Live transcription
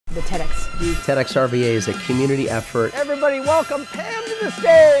The TEDx. TEDxRVA is a community effort. Everybody welcome Pam to the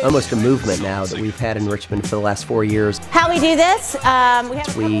stage! Almost a movement now that we've had in Richmond for the last 4 years. How we do this,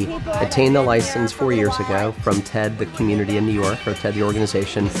 We attained the license 4 years ago from TED, the community in New York, or TED, the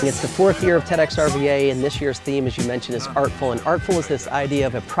organization. It's the 4th year of TEDxRVA, and this year's theme, as you mentioned, is artful. And artful is this idea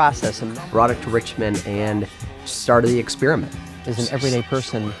of a process. And Brought it to Richmond and started the experiment. is an everyday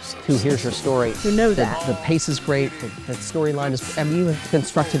person who hears your story. Who know that. The pace is great, the storyline is, I mean, you have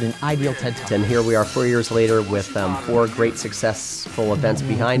constructed an ideal TED Talk. And here we are 4 years later with 4 great successful events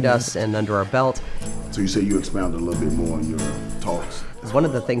behind us and under our belt. So you say you expounded a little bit more on your talks. One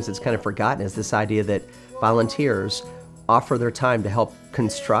of the things that's kind of forgotten is this idea that volunteers offer their time to help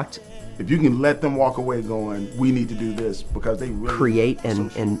construct, If you can let them walk away going, we need to do this, because they really create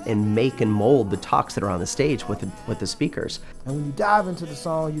and make and mold the talks that are on the stage with the speakers. And when you dive into the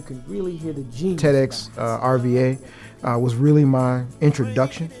song, you can really hear the genius. TEDxRVA was really my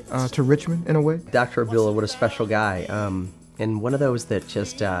introduction to Richmond in a way. Dr. Abdullah, what a special guy. And one of those that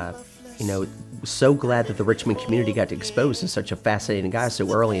just, you know, so glad that the Richmond community got to expose to such a fascinating guy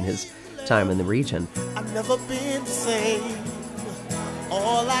so early in his time in the region. I've never been the same.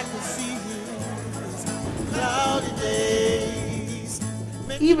 All I can see is cloudy days.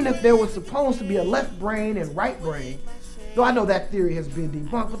 Even if there was supposed to be a left brain and right brain, though I know that theory has been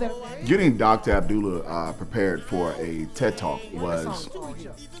debunked, but that Getting Dr. Abdullah prepared for a TED Talk was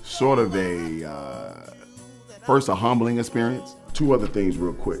sort of first a humbling experience. 2 other things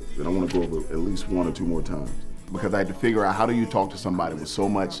real quick that I want to go over at least 1 or 2 more times, because I had to figure out, how do you talk to somebody with so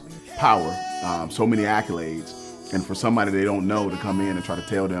much power, so many accolades, and for somebody they don't know to come in and try to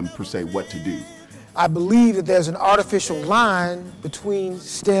tell them per se what to do. I believe that there's an artificial line between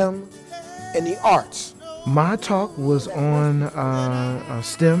STEM and the arts. My talk was on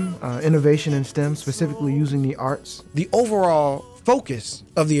STEM, innovation in STEM, specifically using the arts. The overall focus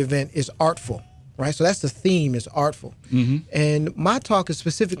of the event is artful, right? So that's the theme, is artful. And my talk is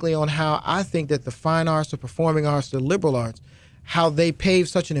specifically on how I think that the fine arts, the performing arts, the liberal arts, how they pave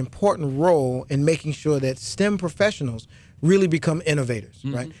such an important role in making sure that STEM professionals really become innovators,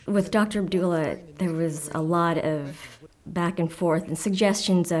 right? With Dr. Abdullah, there was a lot of back and forth and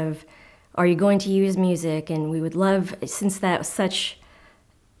suggestions of, are you going to use music? And we would love, since that was such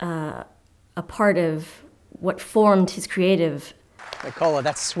a part of what formed his creative. Makola,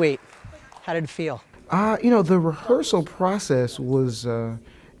 that's sweet. How did it feel? You know, the rehearsal process was,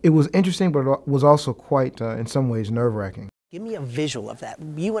 it was interesting, but it was also quite, in some ways, nerve-wracking. Give me a visual of that.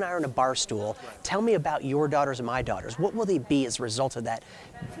 You and I are in a bar stool. Tell me about your daughters and my daughters. What will they be as a result of that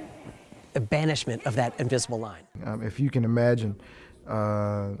banishment of that invisible line? If you can imagine,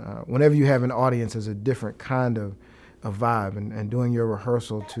 whenever you have an audience, there's a different kind of vibe, and doing your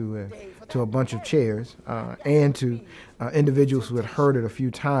rehearsal to a bunch of chairs and to individuals who had heard it a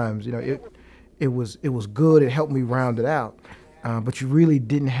few times, you know, it was good. It helped me round it out, but you really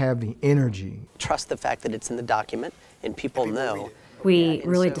didn't have the energy. Trust the fact that it's in the document and people know. We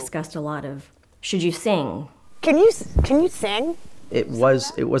really discussed a lot of, should you sing? Can you sing? It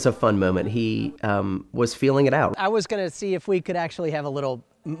was a fun moment. He was feeling it out. I was going to see if we could actually have a little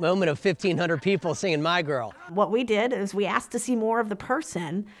moment of 1,500 people singing My Girl. What we did is we asked to see more of the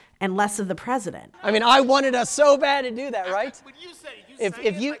person and less of the president. I mean, I wanted us so bad to do that, right?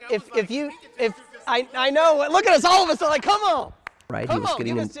 I know, look at us, all of us are like, come on. Right, he was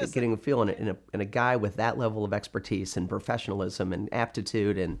getting a feel in a guy with that level of expertise and professionalism and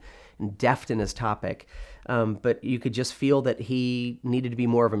aptitude and deft in his topic. But you could just feel that he needed to be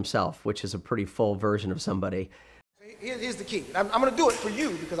more of himself, which is a pretty full version of somebody. Here's the key. I'm going to do it for you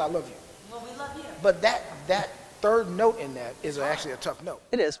because I love you. Well, we love you. But that third note in that is actually a tough note.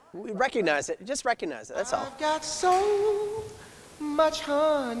 It is. We recognize it. Just recognize it. That's all. I've got so much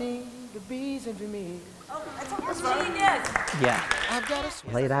honey, the bees envy me. That's what he did. Yeah. I've got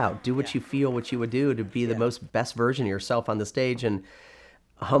to Lay it out. Do what you feel, what you would do to be the best version of yourself on the stage. And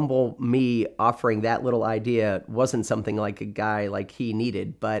humble me offering that little idea wasn't something like a guy like he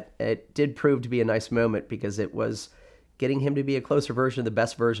needed, but it did prove to be a nice moment because it was getting him to be a closer version, the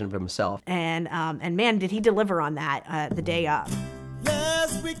best version of himself. And man, did he deliver on that the day of.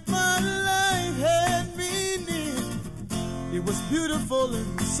 Last week my life had meaning. It was beautiful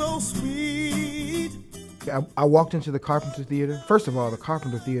and so sweet. I walked into the Carpenter Theater. First of all, the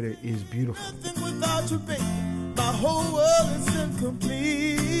Carpenter Theater is beautiful. Without you, baby, my whole world is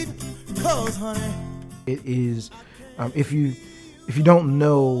incomplete. 'Cause, honey, it is, if you don't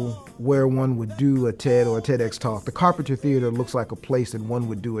know where one would do a TED or a TEDx talk, the Carpenter Theater looks like a place that one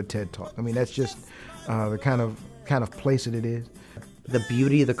would do a TED talk. I mean, that's just the kind of place that it is. the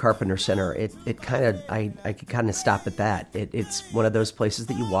beauty of the Carpenter Center, it kind of, I could kind of stop at that. It's one of those places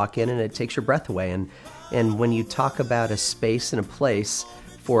that you walk in and it takes your breath away. And when you talk about a space and a place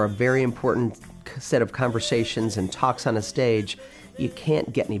for a very important set of conversations and talks on a stage, you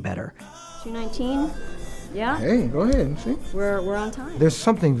can't get any better. 219? Yeah? Hey, go ahead and see. We're on time. There's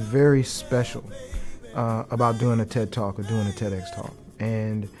something very special about doing a TED Talk or doing a TEDx Talk.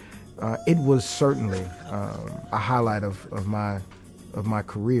 And it was certainly a highlight of my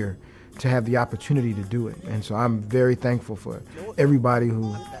career to have the opportunity to do it. And so I'm very thankful for everybody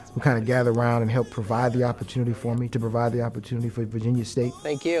who kind of gathered around and helped provide the opportunity for me, to provide the opportunity for Virginia State.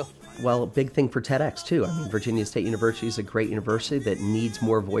 Thank you. Well, a big thing for TEDx, too. I mean, Virginia State University is a great university that needs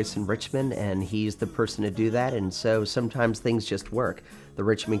more voice in Richmond, and he's the person to do that. And so sometimes things just work. The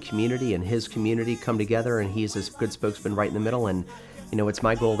Richmond community and his community come together, and he's a good spokesman right in the middle. And, you know, it's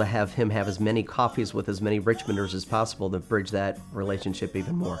my goal to have him have as many coffees with as many Richmonders as possible to bridge that relationship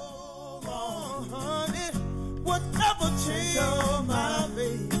even more. Whatever changed my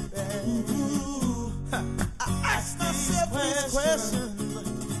baby. I asked myself this question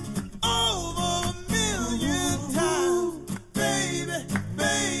over a million times. Baby,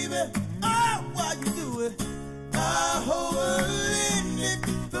 why you do it? I hope I learned it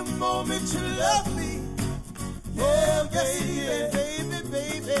the moment you love me. Oh, baby.